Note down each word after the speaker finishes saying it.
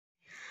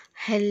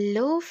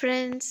Hello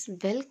friends,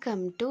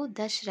 welcome to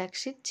the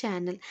Shrakshit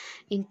channel.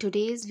 In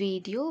today's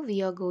video,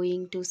 we are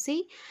going to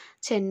see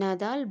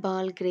channadal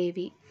ball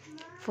gravy.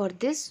 For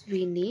this,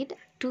 we need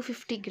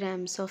 250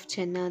 grams of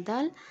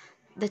channadal.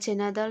 The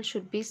channadal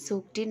should be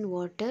soaked in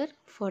water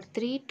for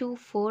 3 to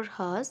 4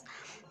 hours.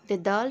 The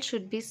dal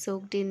should be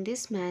soaked in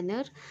this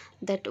manner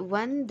that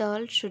one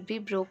dal should be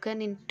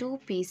broken in two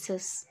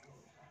pieces.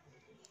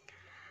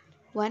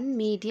 One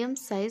medium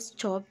sized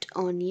chopped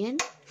onion,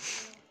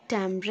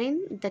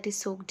 tamarind that is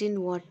soaked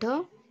in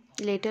water.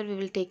 Later we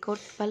will take out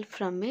pulp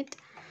from it.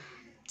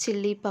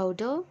 Chili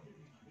powder,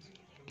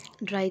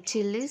 dry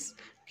chilies,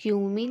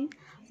 cumin,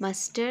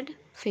 mustard,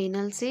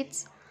 fennel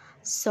seeds,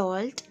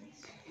 salt,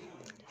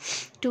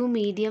 two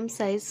medium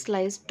sized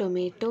sliced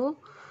tomato,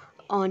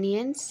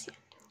 onions,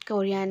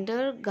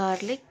 coriander,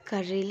 garlic,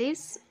 curry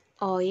leaves,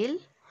 oil.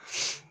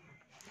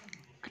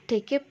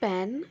 Take a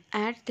pan,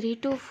 add 3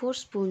 to 4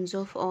 spoons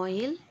of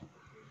oil,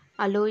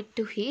 allow it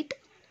to heat.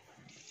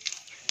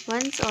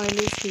 Once oil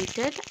is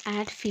heated,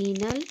 add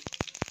fennel,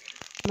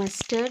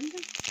 mustard,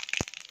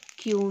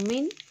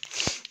 cumin,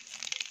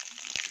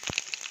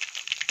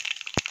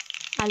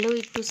 allow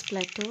it to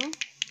splatter.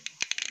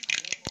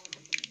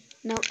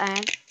 Now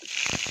add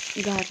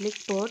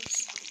garlic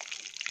pods,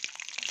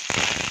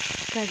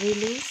 curry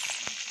leaves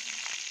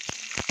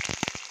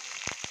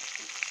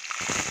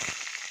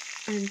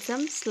and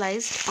some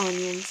sliced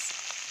onions.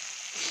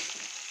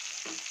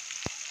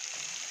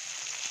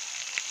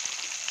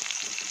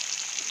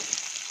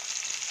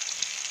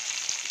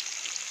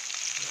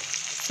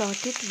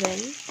 Saute it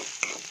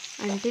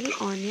well until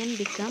onion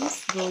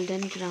becomes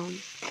golden brown.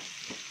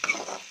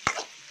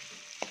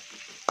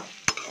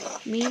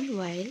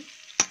 Meanwhile,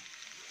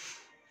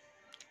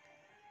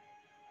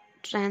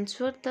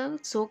 transfer the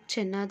soaked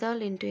chana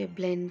dal into a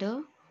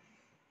blender.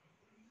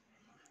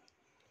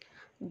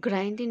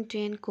 Grind into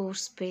a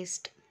coarse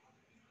paste.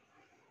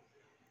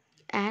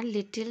 Add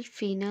little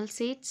fennel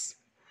seeds,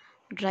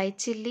 dry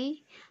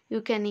chili.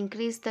 You can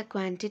increase the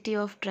quantity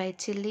of dry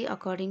chili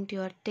according to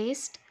your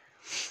taste.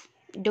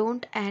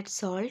 Don't add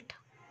salt.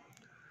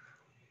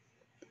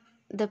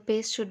 The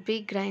paste should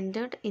be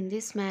grinded in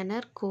this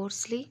manner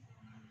coarsely.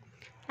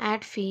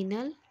 Add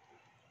fennel,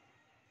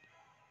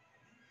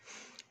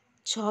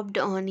 chopped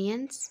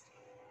onions,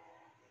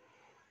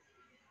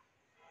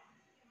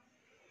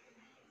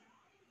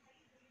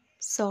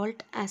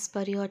 salt as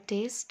per your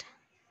taste.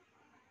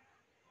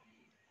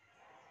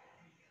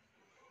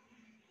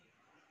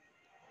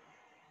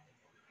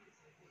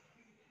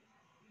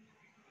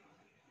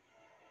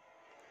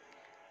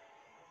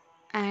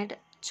 Add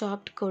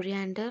chopped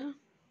coriander.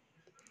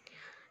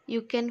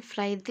 You can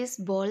fry these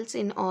balls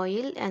in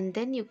oil and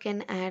then you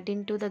can add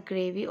into the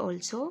gravy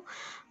also.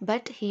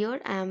 But here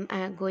I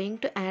am going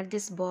to add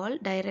this ball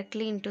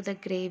directly into the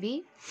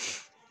gravy.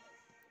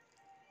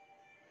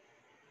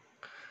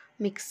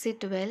 Mix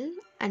it well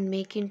and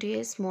make into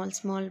a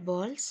small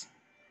balls.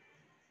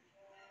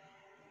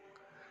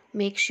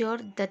 Make sure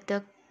that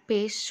the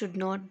paste should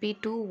not be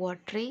too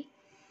watery.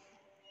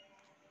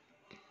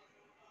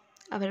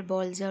 Our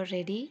balls are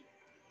ready.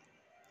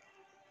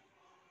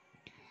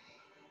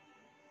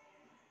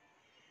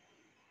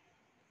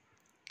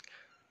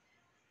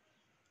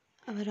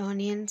 Our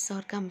onions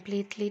are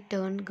completely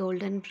turned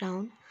golden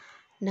brown.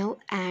 Now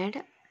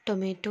add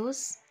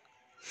tomatoes.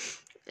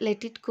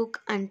 Let it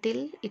cook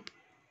until it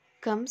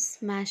comes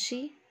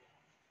mashy.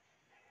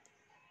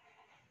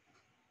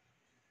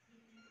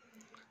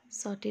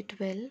 Saute it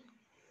well.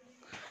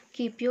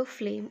 Keep your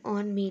flame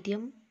on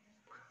medium.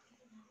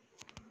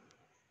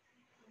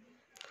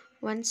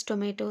 Once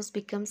tomatoes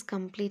becomes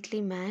completely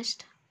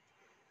mashed,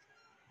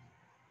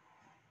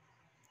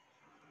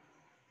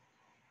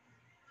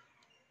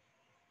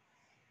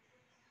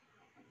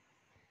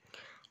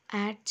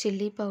 add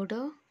chili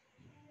powder.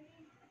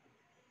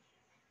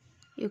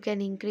 You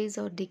can increase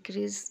or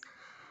decrease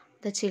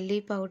the chili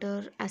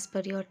powder as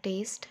per your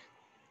taste.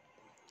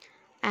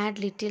 Add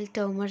little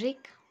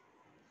turmeric.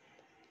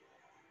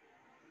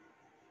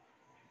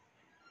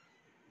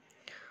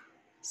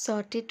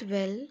 Saute it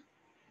well.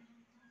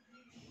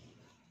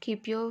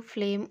 Keep your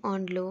flame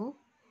on low.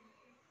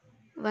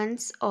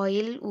 Once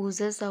oil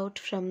oozes out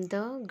from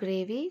the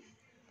gravy,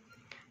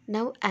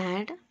 now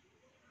add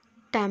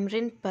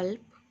tamarind pulp.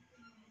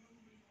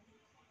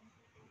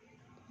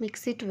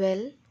 Mix it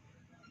well.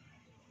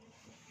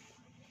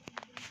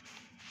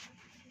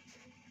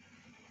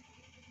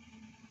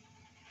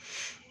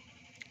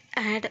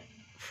 Add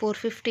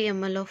 450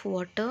 ml of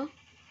water.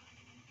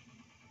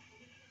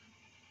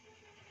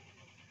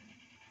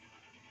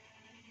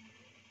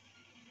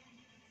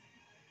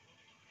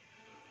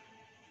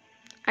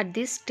 At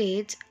this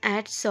stage,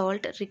 add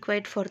salt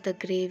required for the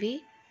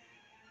gravy.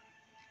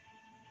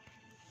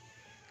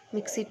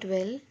 Mix it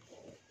well.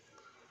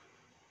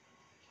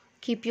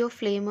 Keep your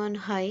flame on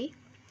high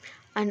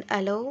and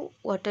allow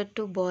water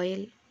to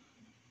boil.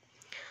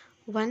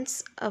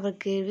 Once our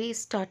gravy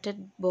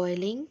started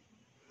boiling,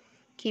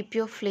 keep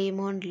your flame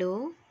on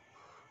low.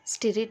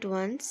 Stir it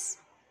once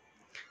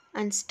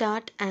and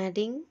start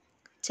adding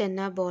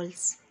chana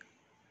balls.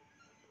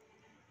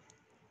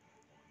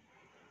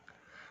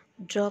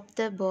 Drop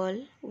the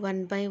ball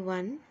one by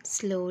one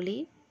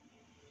slowly.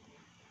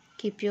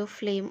 Keep your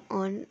flame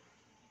on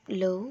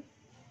low.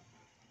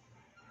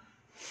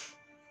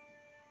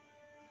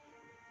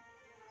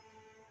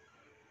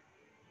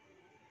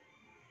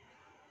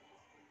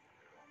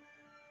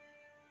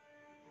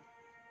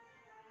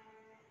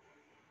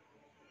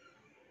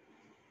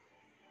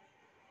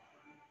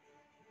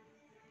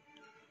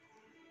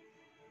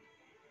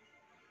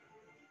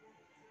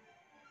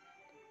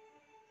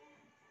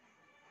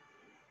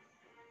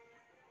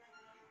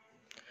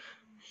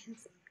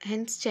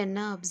 Hence,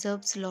 chenna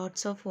absorbs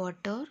lots of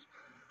water.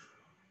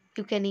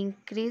 You can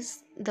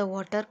increase the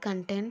water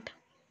content.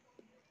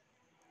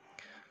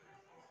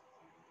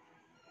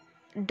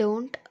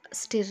 Don't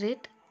stir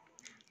it.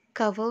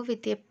 Cover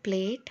with a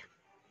plate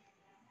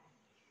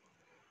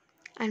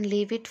and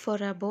leave it for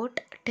about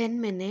 10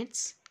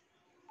 minutes.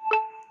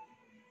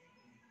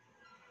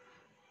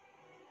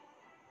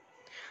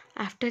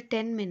 After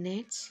 10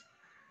 minutes,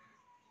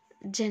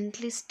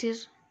 gently stir.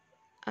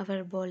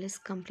 Our ball is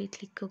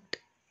completely cooked.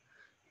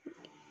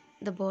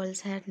 The balls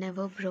had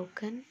never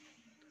broken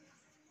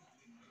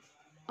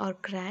or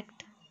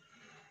cracked.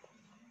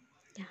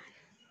 Yeah.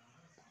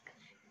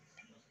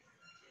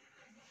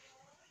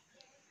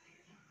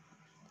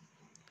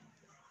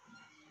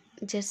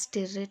 Just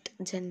stir it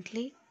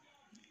gently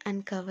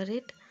and cover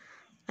it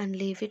and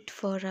leave it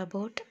for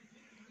about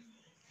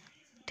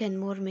 10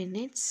 more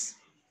minutes.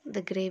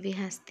 The gravy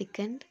has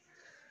thickened.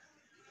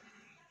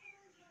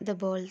 The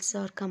balls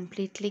are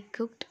completely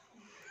cooked.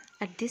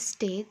 At this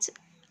stage,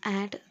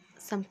 add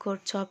some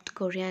chopped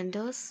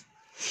corianders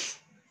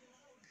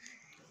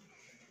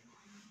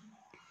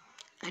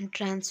and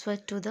transfer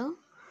to the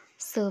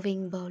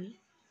serving bowl.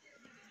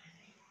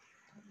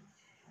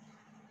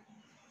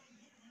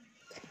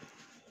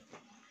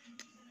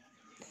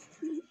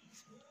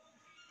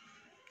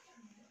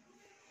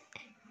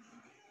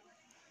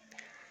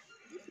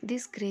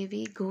 This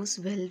gravy goes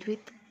well with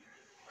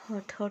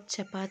hot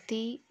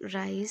chapati,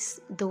 rice,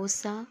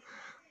 dosa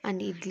and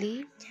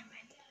idli.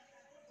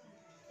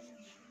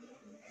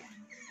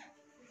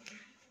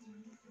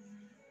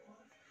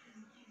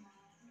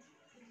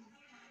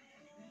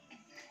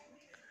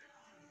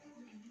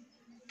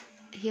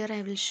 Here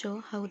I will show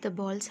how the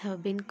balls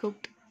have been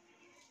cooked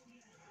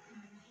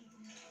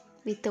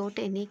without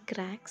any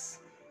cracks.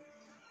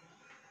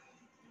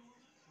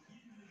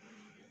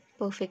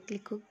 Perfectly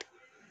cooked.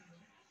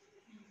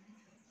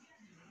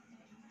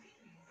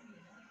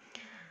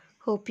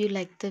 Hope you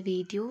liked the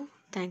video.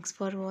 Thanks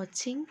for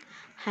watching.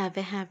 Have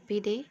a happy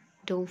day.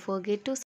 Don't forget to